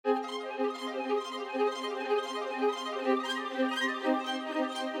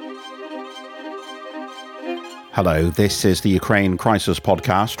Hello, this is the Ukraine Crisis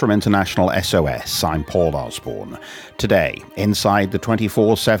Podcast from International SOS. I'm Paul Osborne. Today, inside the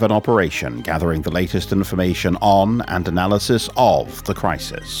 24/7 operation, gathering the latest information on and analysis of the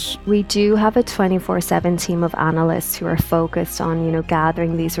crisis. We do have a 24/7 team of analysts who are focused on,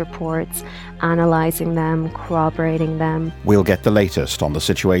 gathering these reports, analysing them, corroborating them. We'll get the latest on the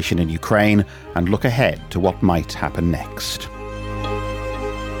situation in Ukraine and look ahead to what might happen next.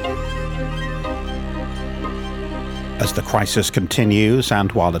 As the crisis continues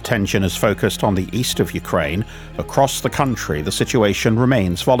and while attention is focused on the east of Ukraine, across the country the situation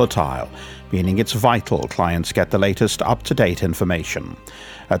remains volatile, meaning it's vital clients get the latest up-to-date information.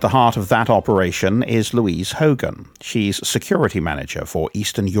 At the heart of that operation is Louise Hogan. She's security manager for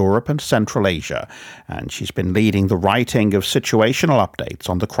Eastern Europe and Central Asia, and she's been leading the writing of situational updates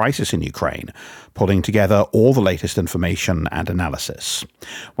on the crisis in Ukraine, pulling together all the latest information and analysis.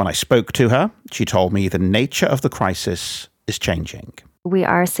 When I spoke to her, she told me the nature of the crisis is changing. We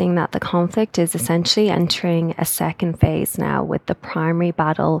are seeing that the conflict is essentially entering a second phase now, with the primary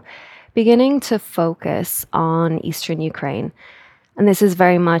battle beginning to focus on eastern Ukraine. And this is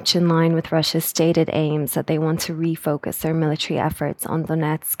very much in line with Russia's stated aims that they want to refocus their military efforts on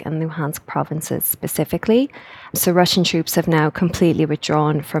Donetsk and Luhansk provinces specifically. So Russian troops have now completely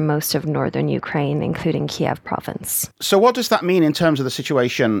withdrawn from most of northern Ukraine, including Kiev province. So what does that mean in terms of the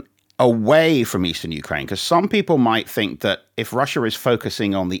situation away from eastern Ukraine? Because some people might think that if Russia is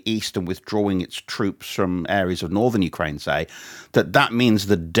focusing on the east and withdrawing its troops from areas of northern Ukraine, say, that means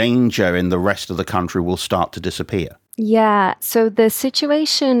the danger in the rest of the country will start to disappear. Yeah, so the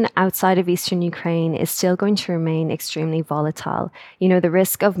situation outside of eastern Ukraine is still going to remain extremely volatile. The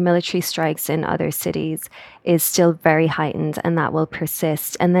risk of military strikes in other cities is still very heightened, and that will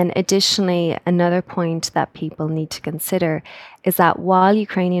persist. And then additionally, another point that people need to consider is that while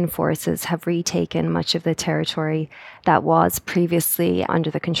Ukrainian forces have retaken much of the territory that was previously under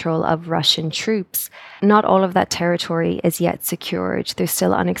the control of Russian troops, not all of that territory is yet secured. There's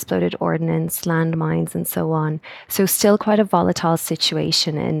still unexploded ordnance, landmines, and so on. So still quite a volatile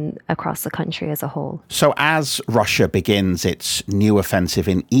situation across the country as a whole. So as Russia begins its new offensive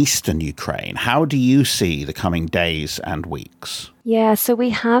in eastern Ukraine, how do you see the coming days and weeks? Yeah, so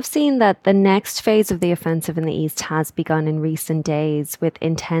we have seen that the next phase of the offensive in the east has begun in recent days, with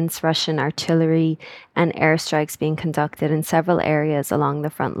intense Russian artillery and airstrikes being conducted in several areas along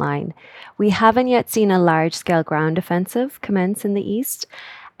the front line. We haven't yet seen a large-scale ground offensive commence in the east,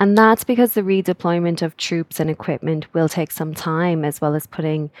 and that's because the redeployment of troops and equipment will take some time, as well as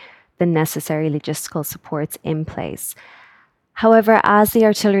putting the necessary logistical supports in place. However, as the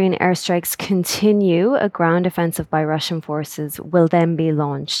artillery and airstrikes continue, a ground offensive by Russian forces will then be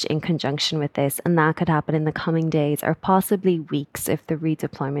launched in conjunction with this, and that could happen in the coming days or possibly weeks if the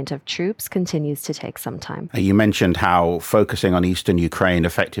redeployment of troops continues to take some time. You mentioned how focusing on eastern Ukraine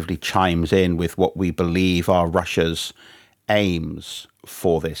effectively chimes in with what we believe are Russia's aims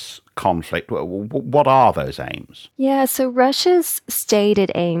for this conflict. What are those aims? Yeah, so Russia's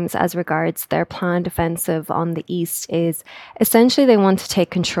stated aims as regards their planned offensive on the east is essentially they want to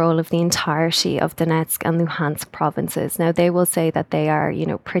take control of the entirety of Donetsk and Luhansk provinces. Now, they will say that they are,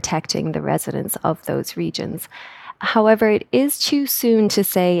 protecting the residents of those regions. However, it is too soon to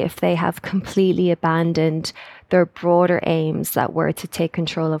say if they have completely abandoned their broader aims that were to take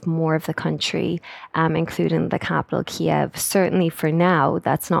control of more of the country, including the capital, Kiev. Certainly for now,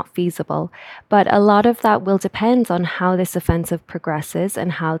 that's not feasible. But a lot of that will depend on how this offensive progresses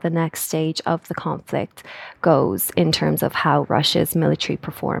and how the next stage of the conflict goes in terms of how Russia's military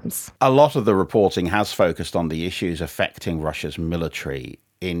performs. A lot of the reporting has focused on the issues affecting Russia's military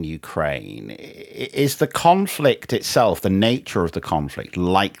in Ukraine. Is the conflict itself, the nature of the conflict,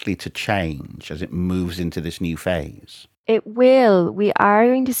 likely to change as it moves into this new phase? It will. We are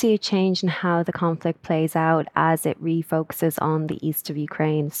going to see a change in how the conflict plays out as it refocuses on the east of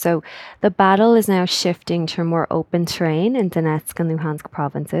Ukraine. So the battle is now shifting to a more open terrain in Donetsk and Luhansk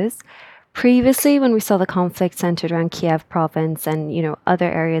provinces. Previously, when we saw the conflict centered around Kiev province and,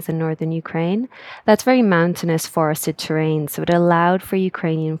 other areas in northern Ukraine, that's very mountainous, forested terrain. So it allowed for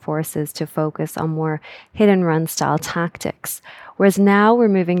Ukrainian forces to focus on more hit-and-run style tactics. Whereas now we're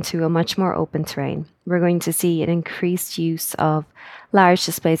moving to a much more open terrain. We're going to see an increased use of large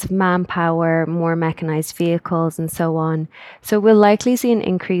displays of manpower, more mechanized vehicles, and so on. So we'll likely see an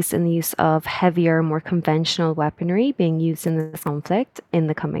increase in the use of heavier, more conventional weaponry being used in this conflict in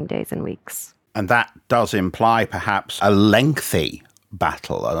the coming days and weeks. And that does imply perhaps a lengthy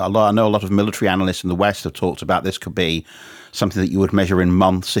battle. I know a lot of military analysts in the West have talked about this could be something that you would measure in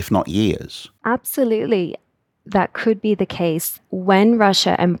months, if not years. Absolutely. that could be the case. When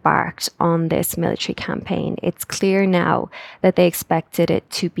Russia embarked on this military campaign, it's clear now that they expected it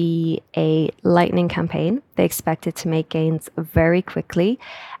to be a lightning campaign. They expected to make gains very quickly,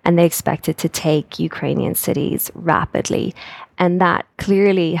 and they expected to take Ukrainian cities rapidly. And that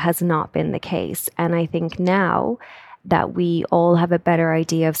clearly has not been the case. And I think now that we all have a better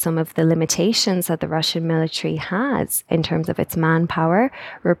idea of some of the limitations that the Russian military has in terms of its manpower,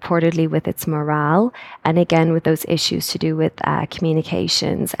 reportedly with its morale, and again with those issues to do with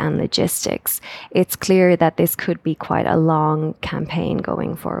communications and logistics. It's clear that this could be quite a long campaign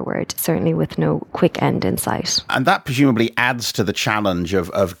going forward, certainly with no quick end in sight. And that presumably adds to the challenge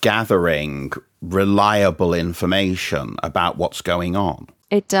of gathering reliable information about what's going on.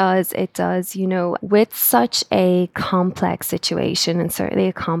 It does. You know, with such a complex situation and certainly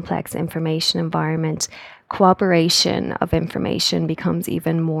a complex information environment, cooperation of information becomes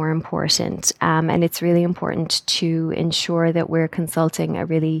even more important. And it's really important to ensure that we're consulting a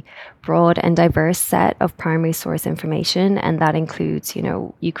really broad and diverse set of primary source information. And that includes, you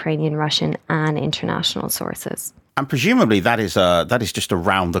know, Ukrainian, Russian, and international sources. And presumably that is just a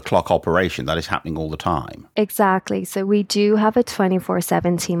round-the-clock operation that is happening all the time. Exactly. So we do have a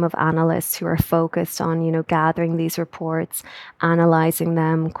 24/7 team of analysts who are focused on, you know, gathering these reports, analyzing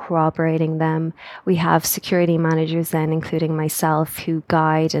them, corroborating them. We have security managers then, including myself, who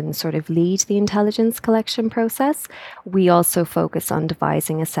guide and sort of lead the intelligence collection process. We also focus on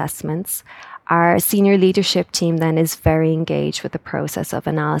devising assessments. Our senior leadership team then is very engaged with the process of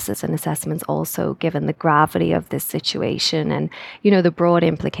analysis and assessments also, given the gravity of this situation and, you know, the broad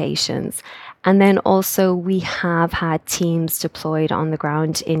implications. And then also we have had teams deployed on the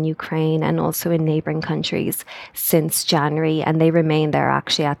ground in Ukraine and also in neighboring countries since January, and they remain there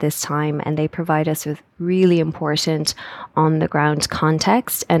actually at this time, and they provide us with really important on the ground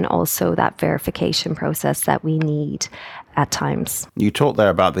context and also that verification process that we need at times. You talked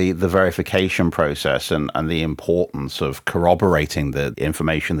there about the verification process and the importance of corroborating the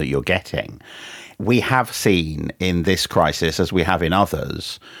information that you're getting. We have seen in this crisis, as we have in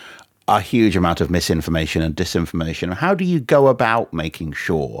others, a huge amount of misinformation and disinformation. How do you go about making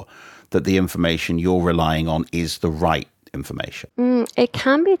sure that the information you're relying on is the right information? It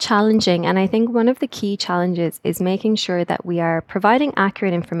can be challenging. And I think one of the key challenges is making sure that we are providing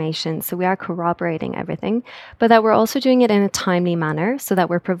accurate information. So we are corroborating everything, but that we're also doing it in a timely manner so that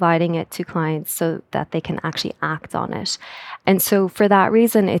we're providing it to clients so that they can actually act on it. And so for that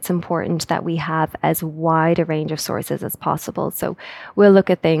reason, it's important that we have as wide a range of sources as possible. So we'll look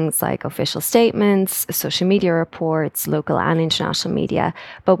at things like official statements, social media reports, local and international media,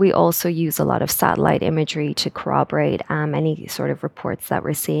 but we also use a lot of satellite imagery to corroborate any sort of reports that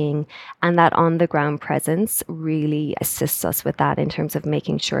we're seeing. And that on-the-ground presence really assists us with that in terms of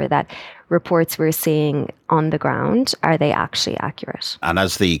making sure that reports we're seeing on the ground, are they actually accurate? And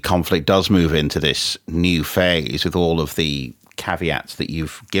as the conflict does move into this new phase with all of the caveats that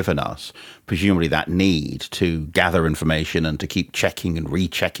you've given us, presumably that need to gather information and to keep checking and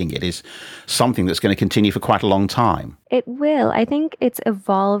rechecking it is something that's going to continue for quite a long time. It will. I think it's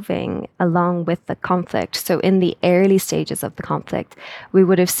evolving along with the conflict. So in the early stages of the conflict, we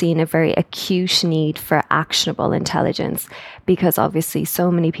would have seen a very acute need for actionable intelligence because obviously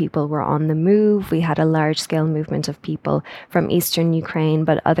so many people were on the move. We had a large-scale movement of people from eastern Ukraine,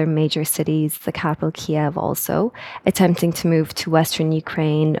 but other major cities, the capital Kiev also, attempting to move to western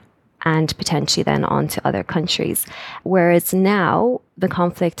Ukraine and potentially then on to other countries. Whereas now the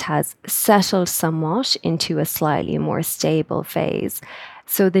conflict has settled somewhat into a slightly more stable phase.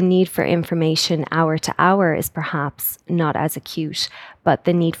 So the need for information hour to hour is perhaps not as acute, but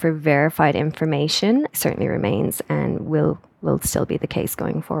the need for verified information certainly remains and will still be the case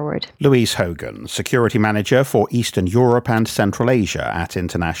going forward. Louise Hogan, Security Manager for Eastern Europe and Central Asia at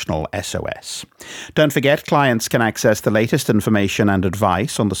International SOS. Don't forget, clients can access the latest information and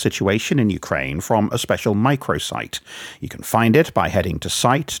advice on the situation in Ukraine from a special microsite. You can find it by heading to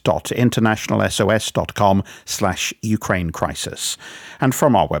site.internationalsos.com/Ukraine crisis. And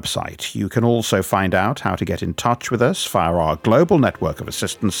from our website, you can also find out how to get in touch with us via our global network of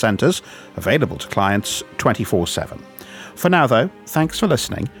assistance centres available to clients 24/7. For now, though, thanks for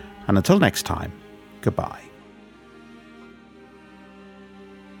listening, and until next time, goodbye.